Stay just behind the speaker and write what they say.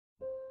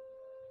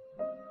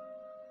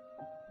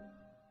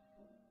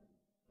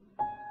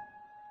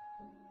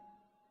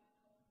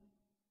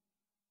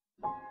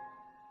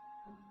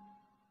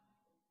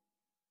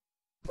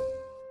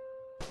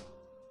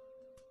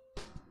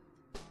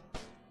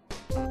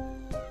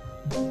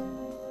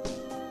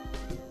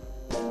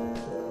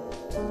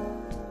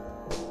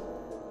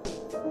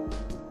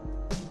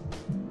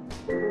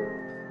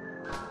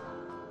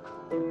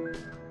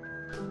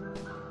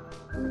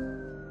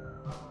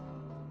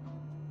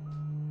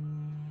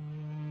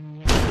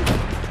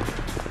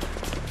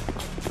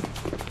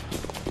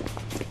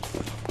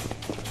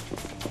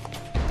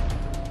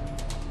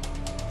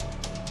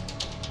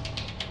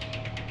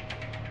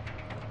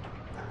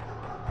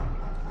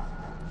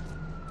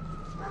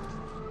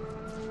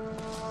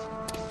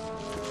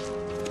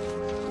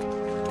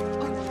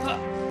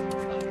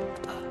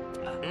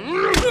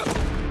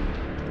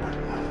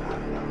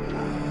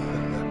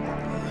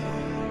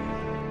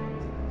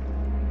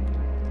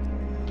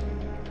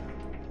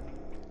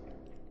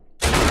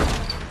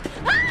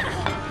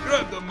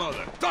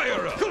mother! Tie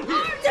her up!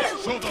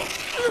 Shut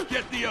up!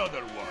 Get the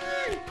other one!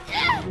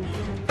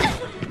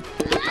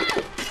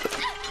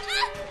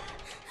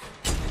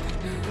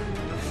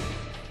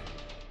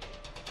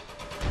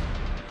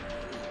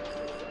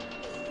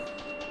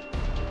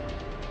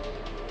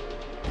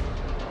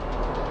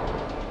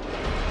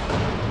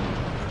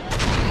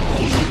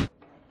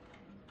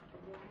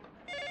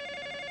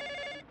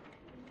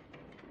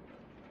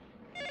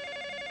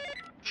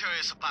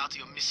 Curious about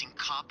your missing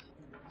cop?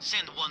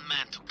 Send one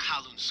man to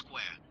Kowloon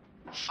Square.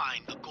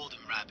 Find the Golden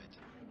Rabbit.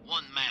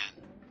 One man,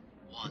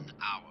 1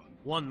 hour.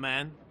 One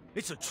man?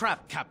 It's a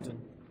trap, Captain.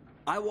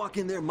 I walk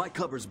in there, my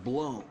cover's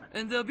blown.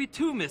 And there'll be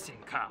 2 missing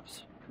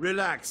cops.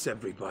 Relax,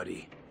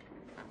 everybody.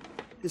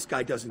 This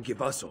guy doesn't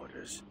give us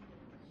orders.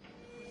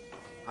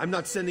 I'm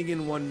not sending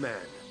in one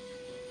man.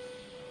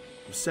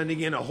 I'm sending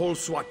in a whole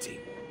SWAT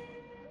team.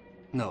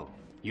 No,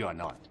 you are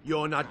not.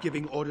 You're not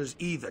giving orders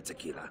either,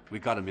 Tequila. We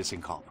got a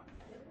missing cop.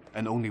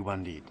 And only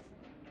one lead.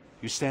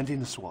 You stand in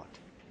the SWAT.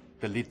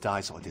 The lead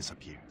dies or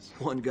disappears.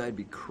 One guy'd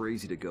be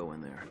crazy to go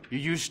in there. You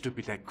used to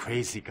be that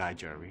crazy guy,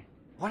 Jerry.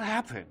 What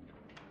happened?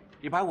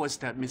 If I was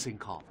that missing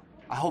cop,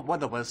 I hope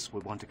one of us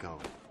would want to go.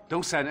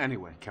 Don't send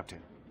anyone,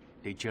 Captain.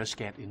 They just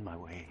get in my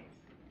way.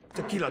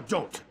 Tequila,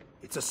 don't.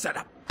 It's a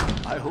setup.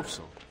 I hope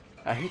so.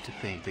 I hate to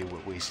think they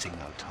were wasting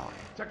our time.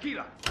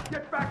 Tequila,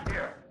 get back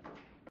here!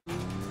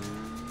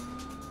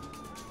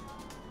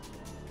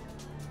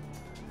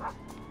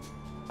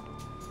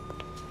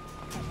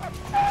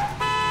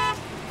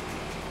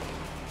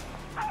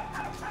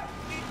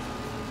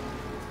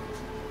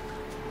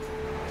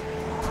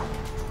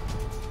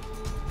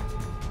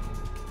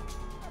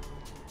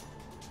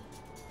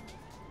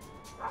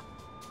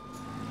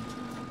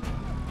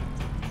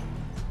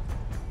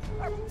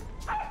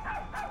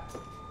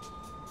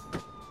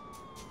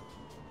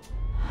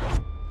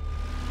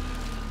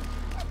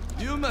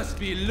 You must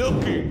be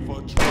looking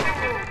for trouble.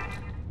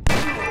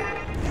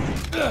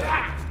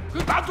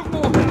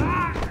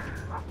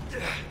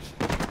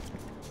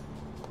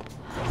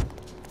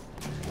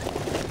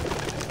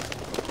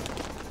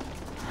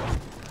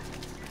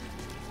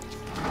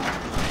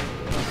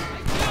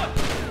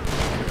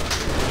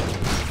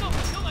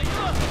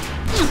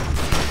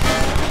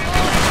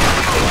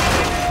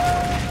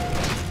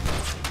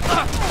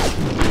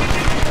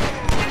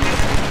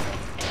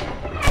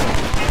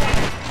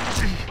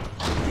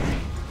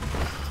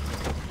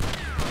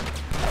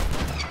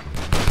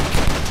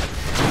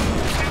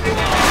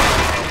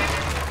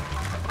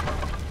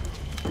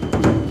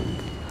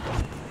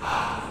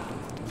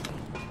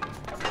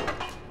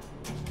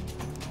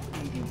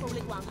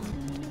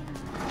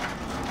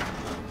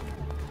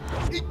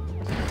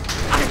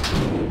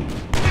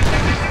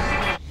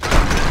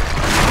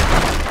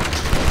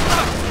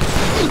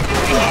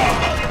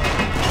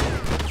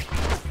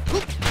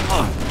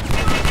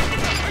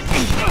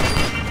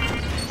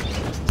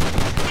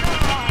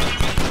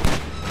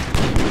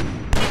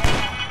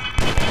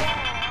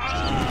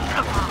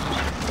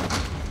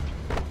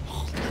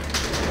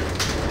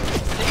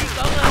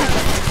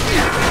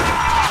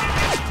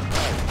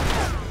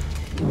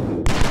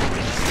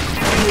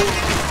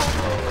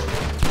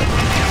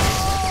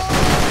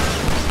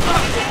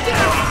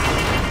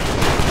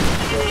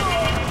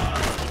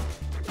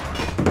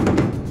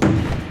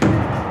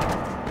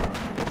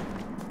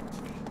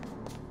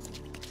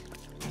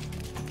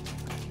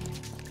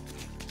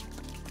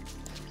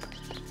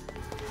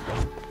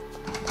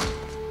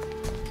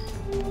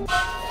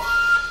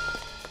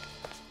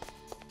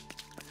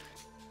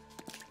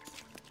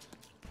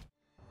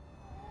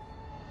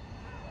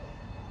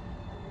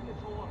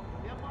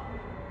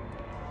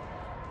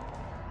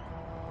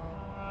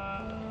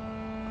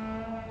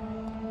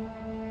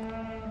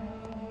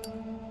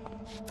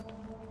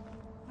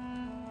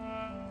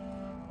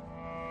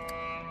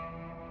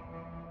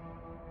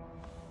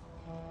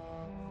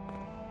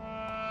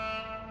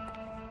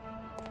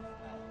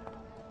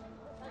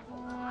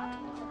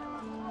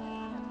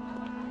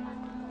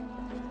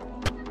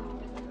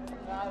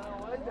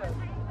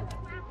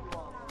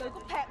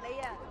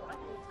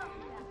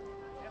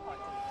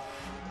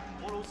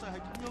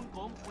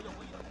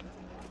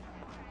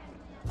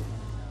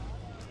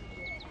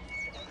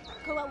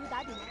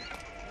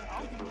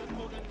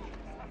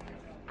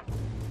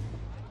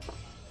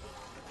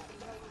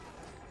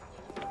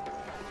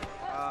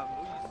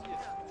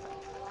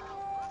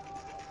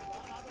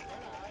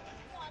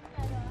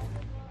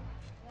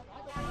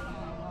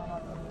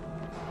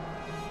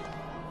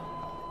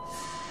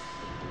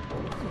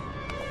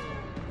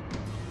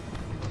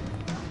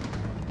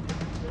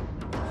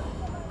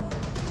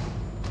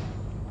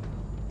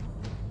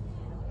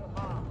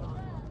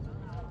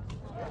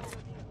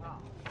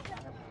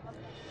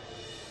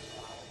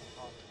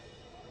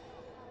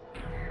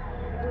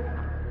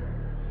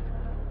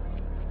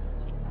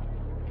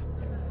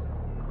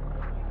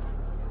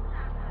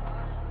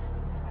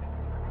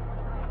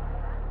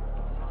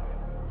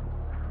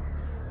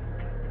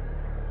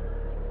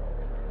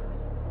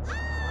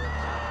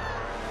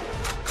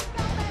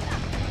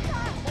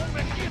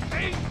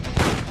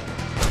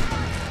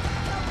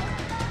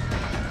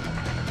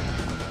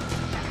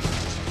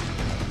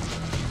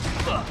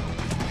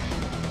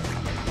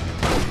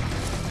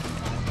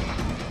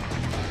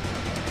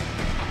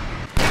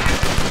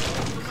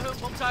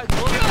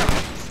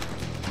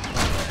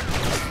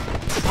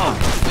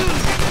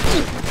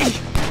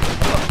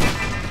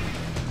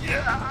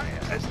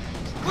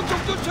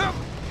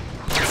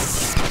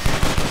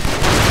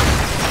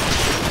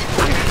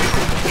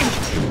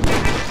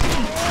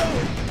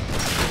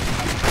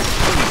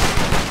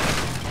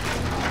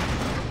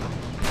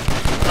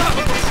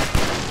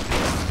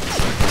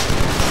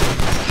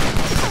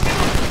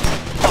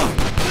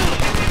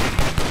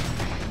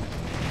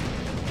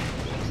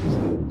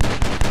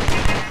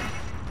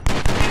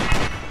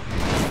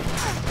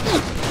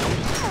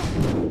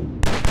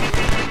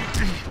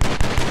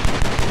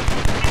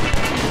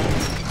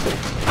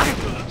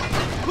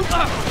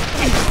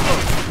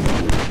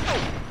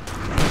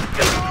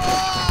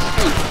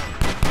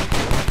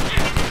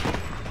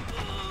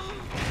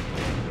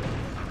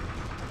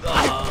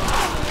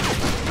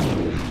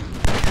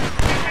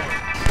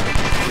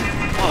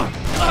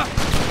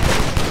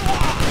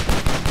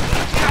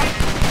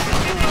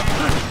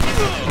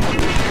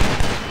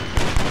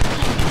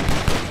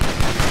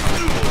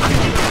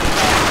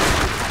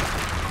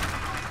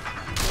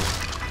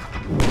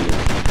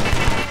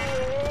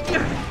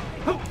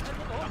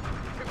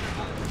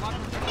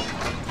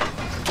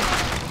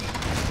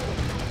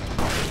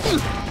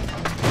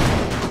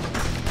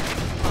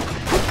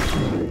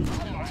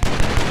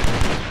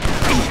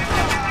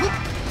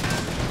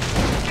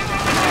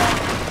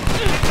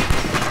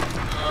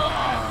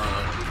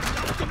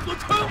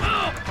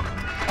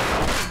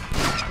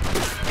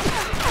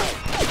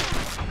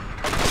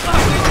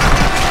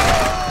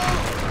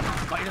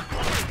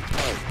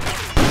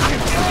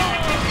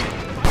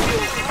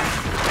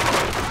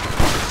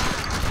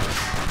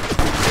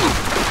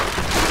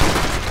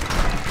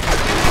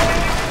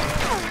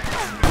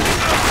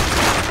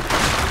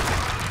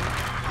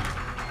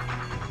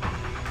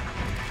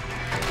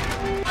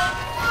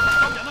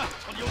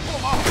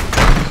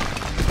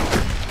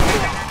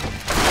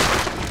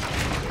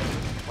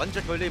 揾出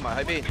佢匿埋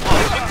喺邊。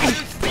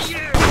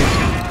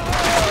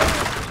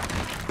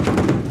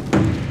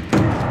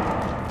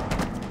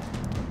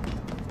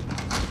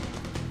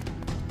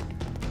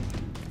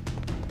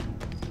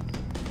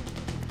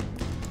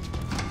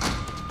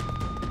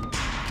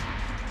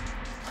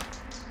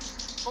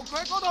佢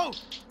喺嗰度，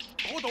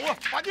嗰度啊，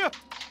快啲啊！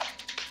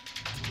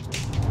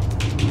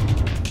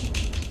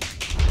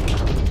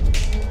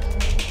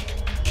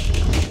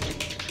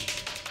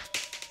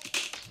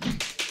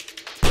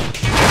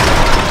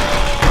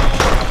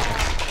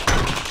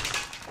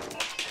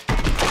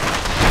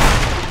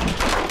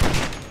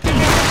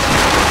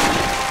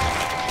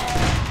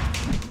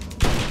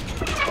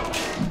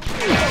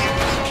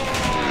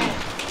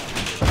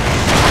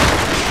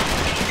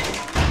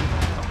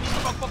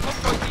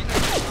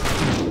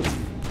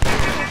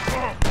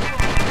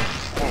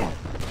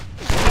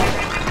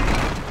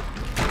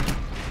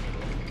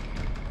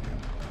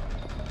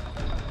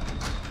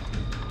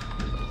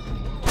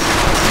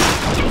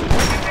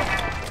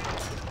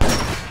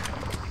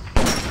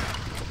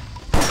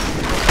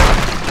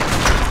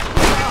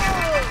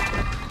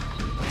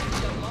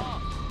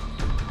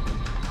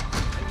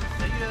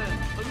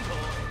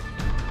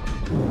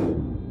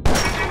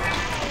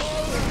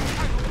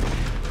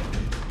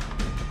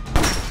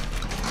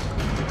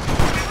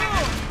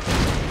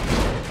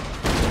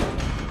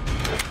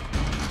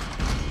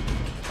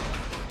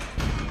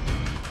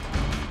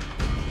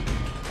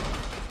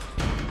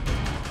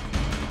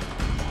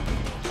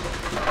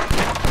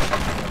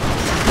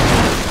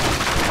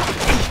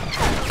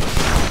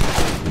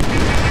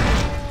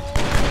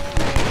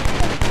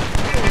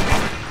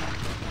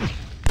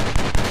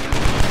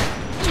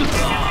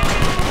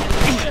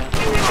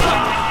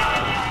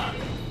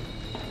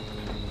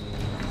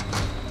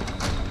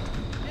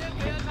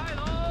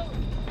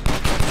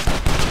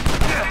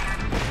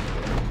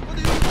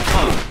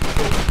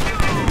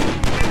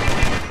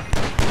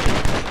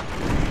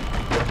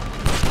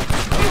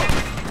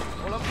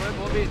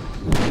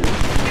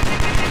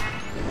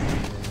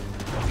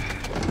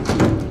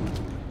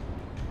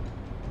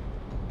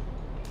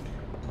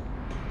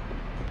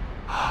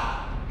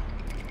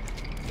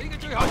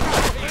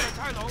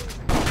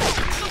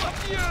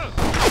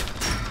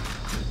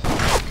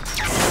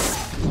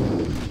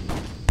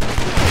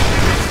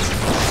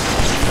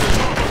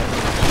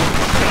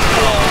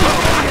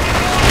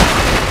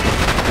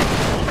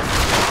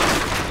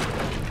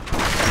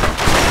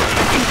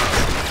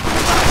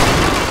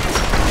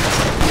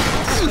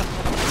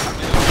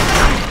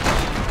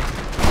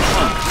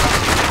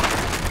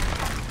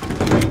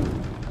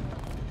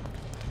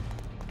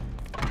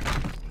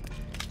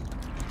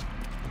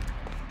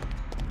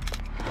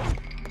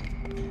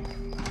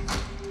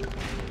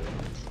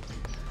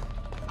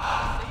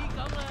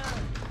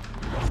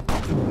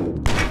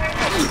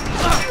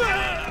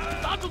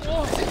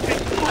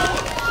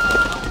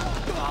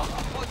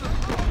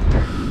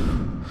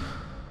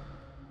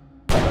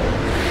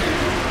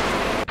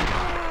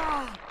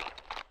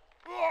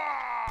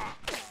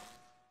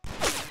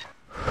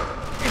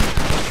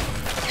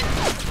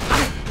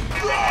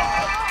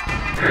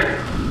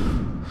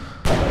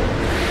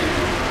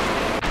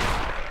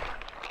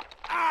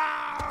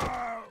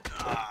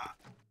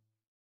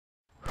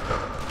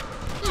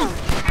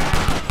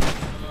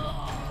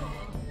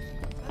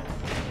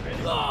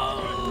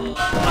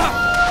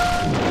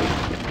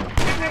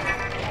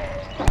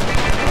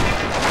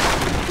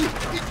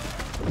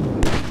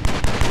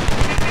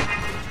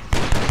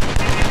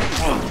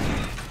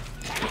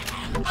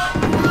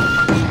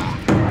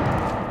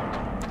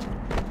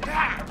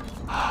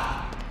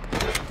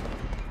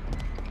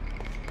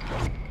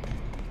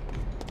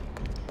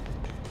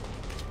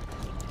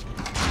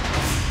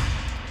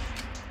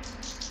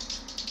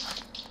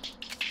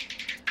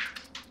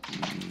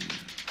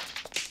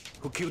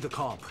 Who killed the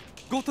cop?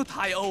 Go to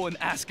Tai-O and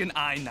ask an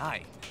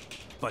I-9.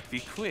 But be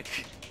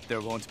quick. There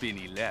won't be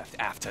any left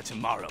after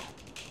tomorrow.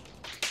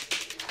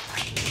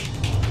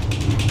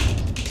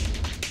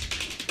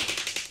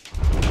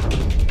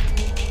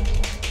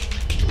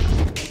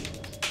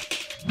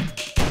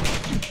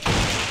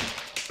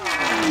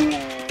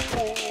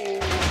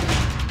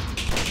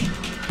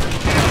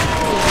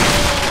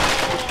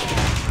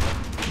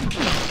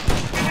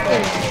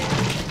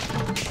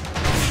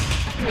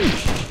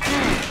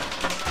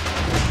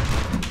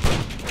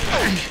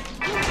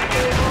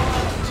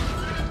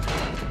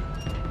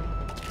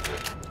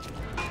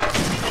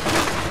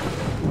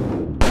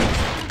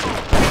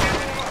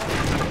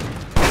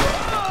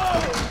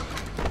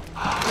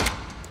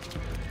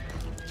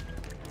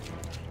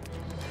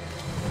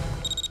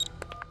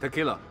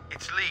 Tequila.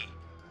 It's Lee.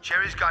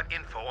 Jerry's got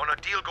info on a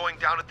deal going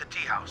down at the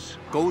tea house.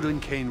 Golden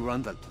Cane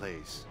run that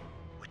place.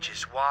 Which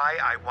is why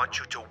I want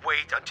you to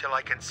wait until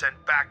I can send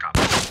backup.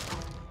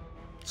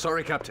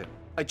 Sorry, Captain.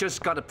 I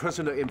just got a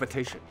personal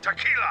invitation.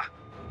 Tequila!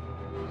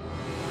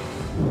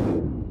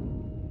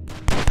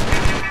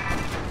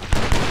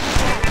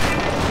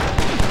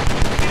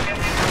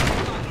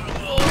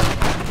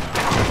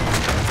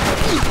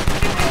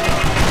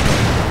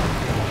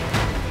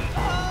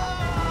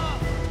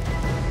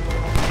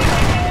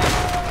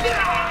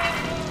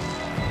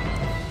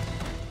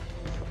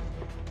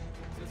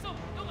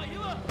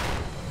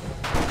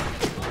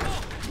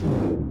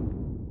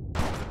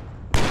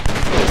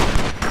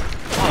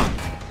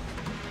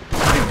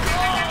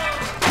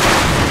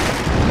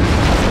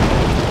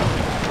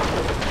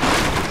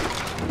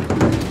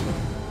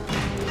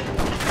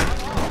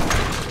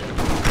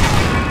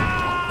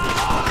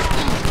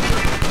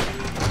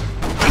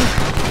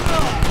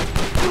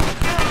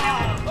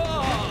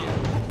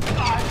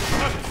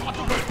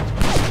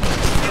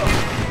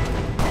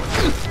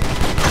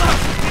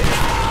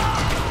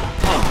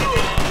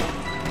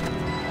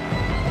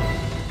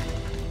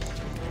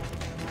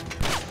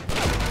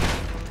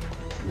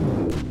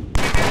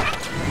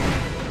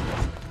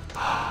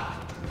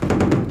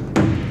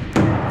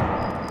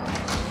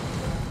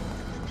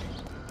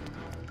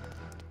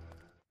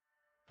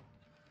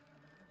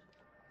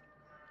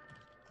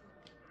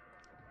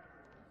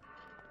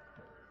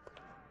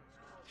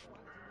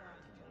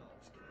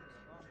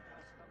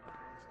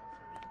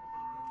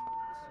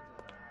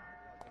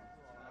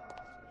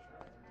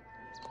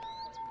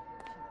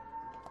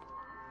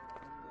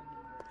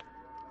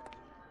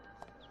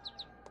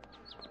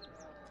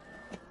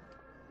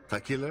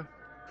 Tequila?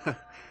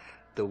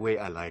 The way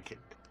I like it.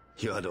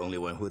 You're the only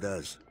one who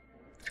does.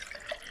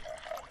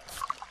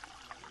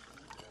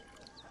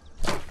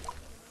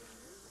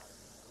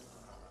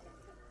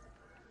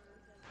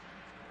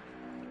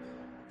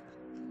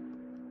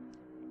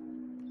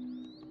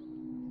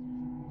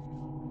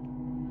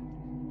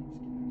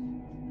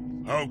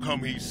 How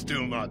come he's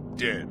still not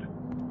dead?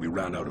 We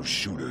ran out of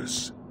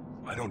shooters.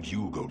 Why don't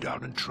you go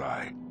down and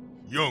try?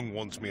 Young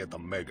wants me at the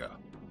Mega.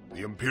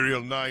 The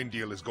Imperial 9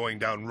 deal is going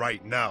down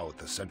right now at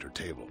the center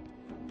table.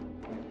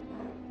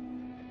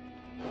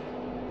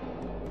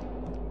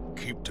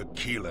 Keep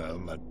tequila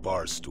on that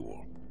bar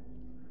stool.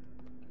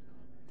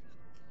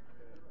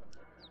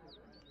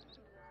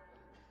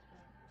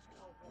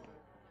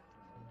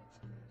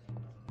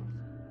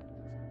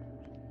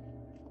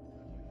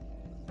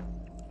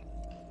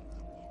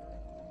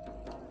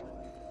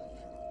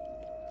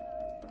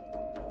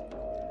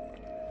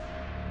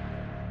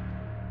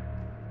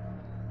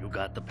 You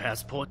got the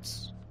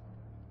passports?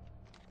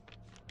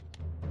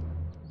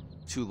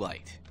 Too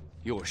light.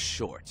 You're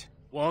short.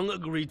 Wang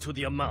agreed to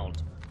the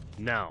amount.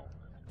 Now,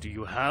 do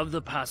you have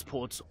the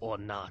passports or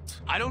not?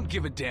 I don't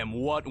give a damn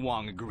what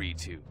Wang agreed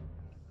to.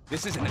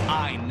 This is an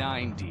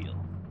I-9 deal.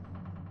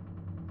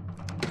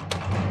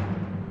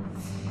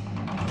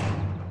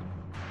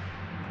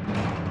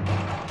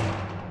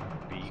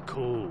 Be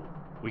cool.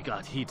 We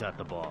got heat at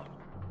the bar.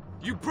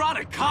 You brought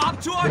a cop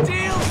to our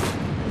deal?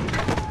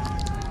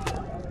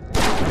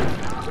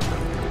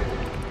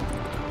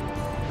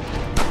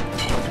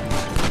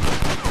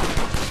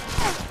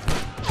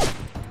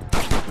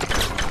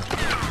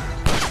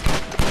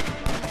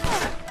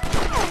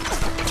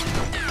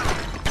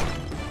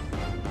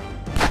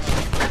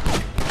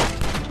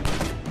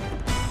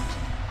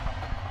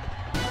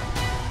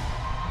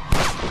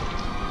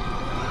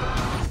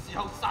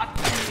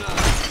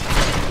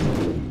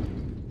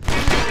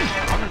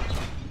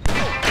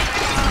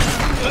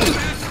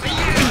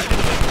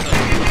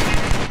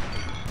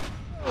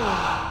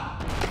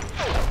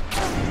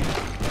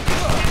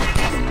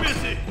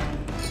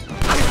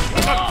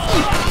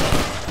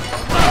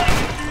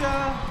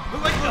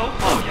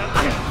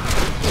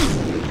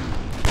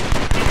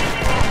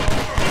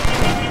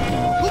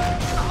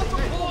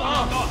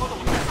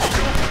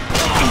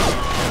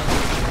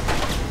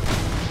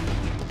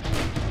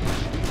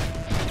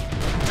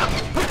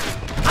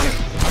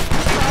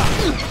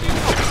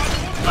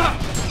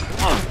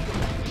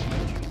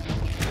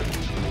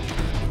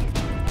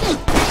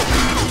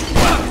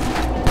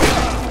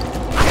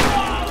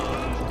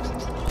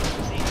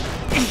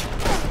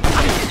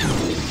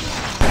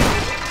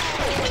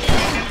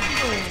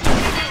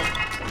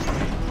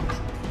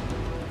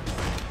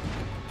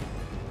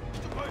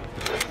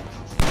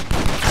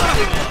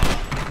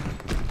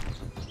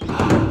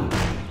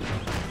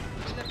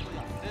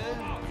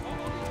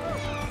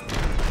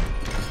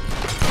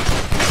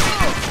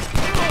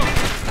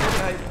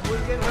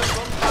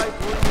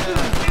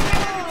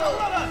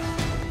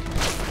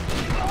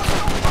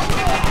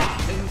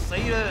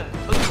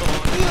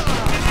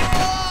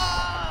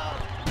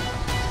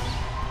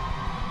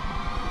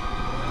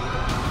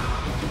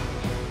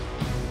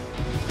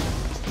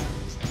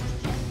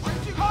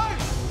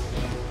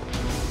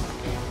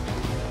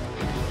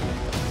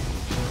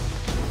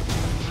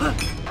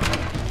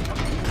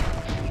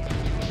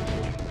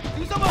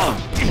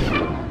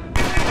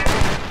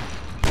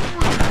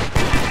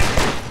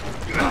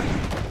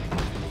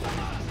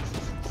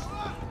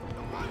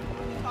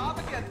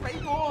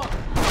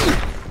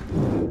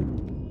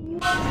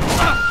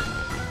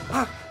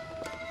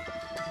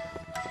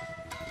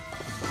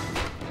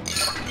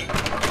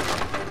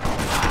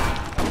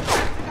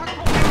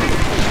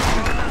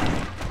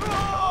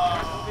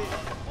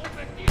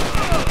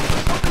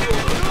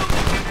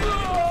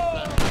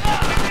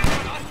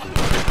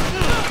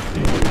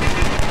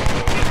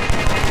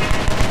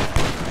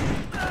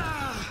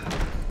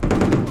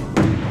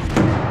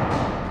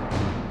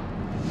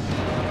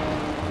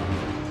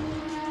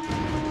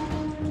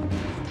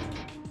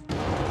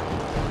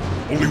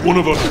 Only one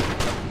of us.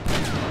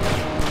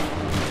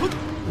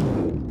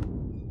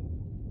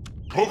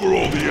 Cover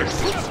all the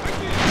exits.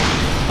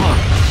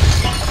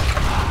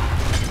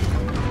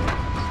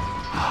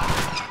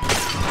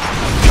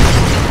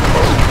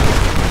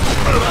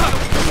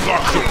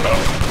 Lock them up.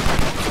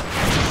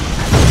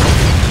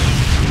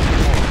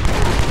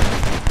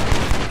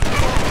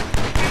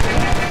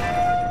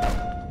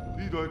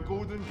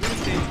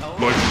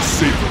 Life is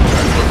safer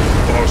than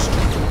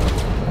Boston.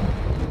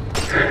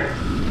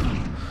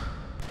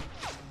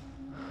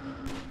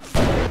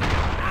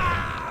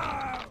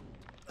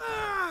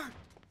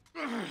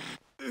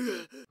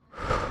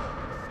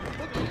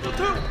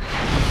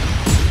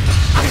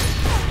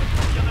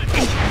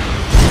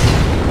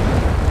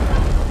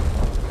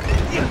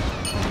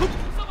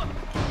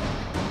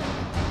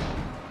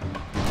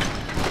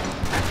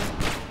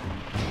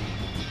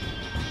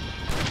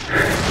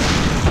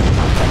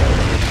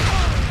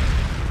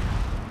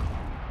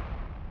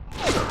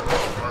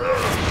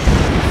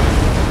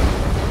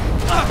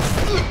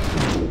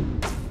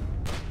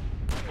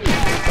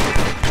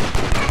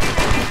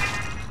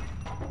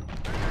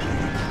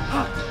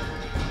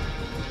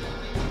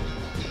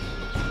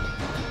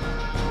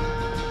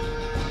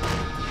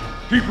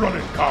 Keep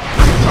running, cop.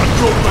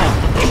 That's your place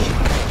to go.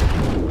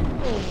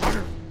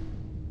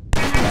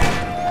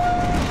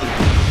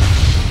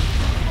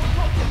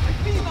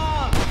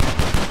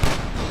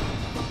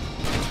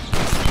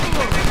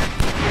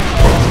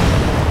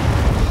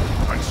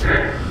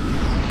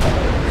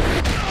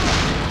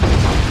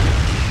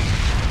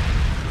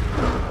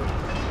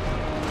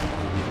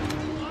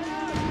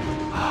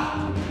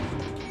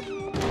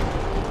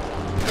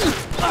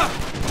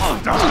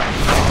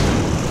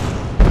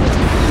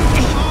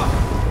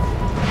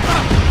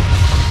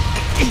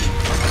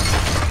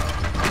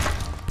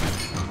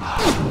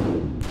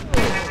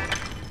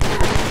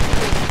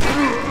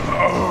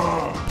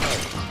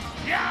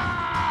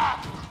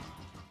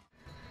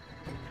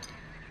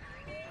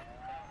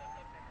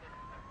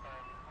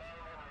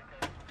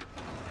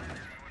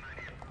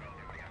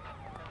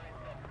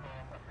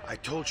 I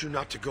told you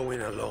not to go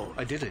in alone.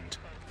 I didn't.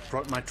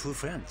 Brought my two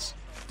friends.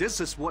 This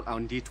is what our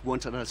need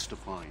wanted us to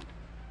find.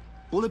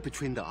 Bullet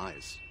between the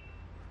eyes.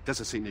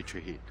 That's a signature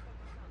hit.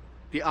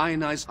 The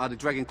iron eyes are the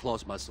Dragon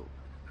Claw's muscle.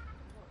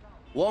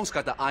 Wong's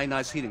got the iron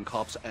eyes hitting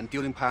cops and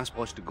dealing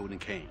passports to Golden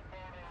Cane.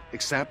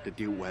 Except the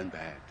deal went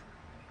bad.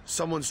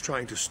 Someone's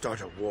trying to start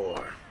a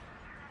war.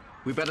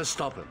 We better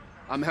stop him.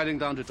 I'm heading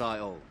down to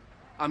Dio.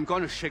 I'm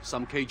gonna shake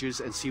some cages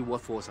and see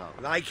what falls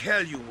out. Like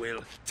hell you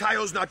will.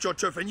 Taio's not your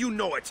turf and you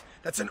know it.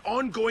 That's an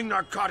ongoing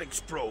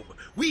narcotics probe.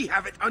 We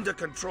have it under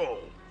control.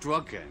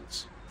 Drug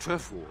gangs,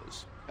 turf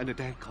wars, and a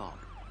dead cop.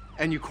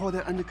 And you call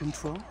that under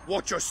control?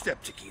 Watch your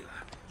step, Tequila.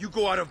 You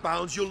go out of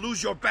bounds, you'll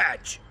lose your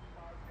badge.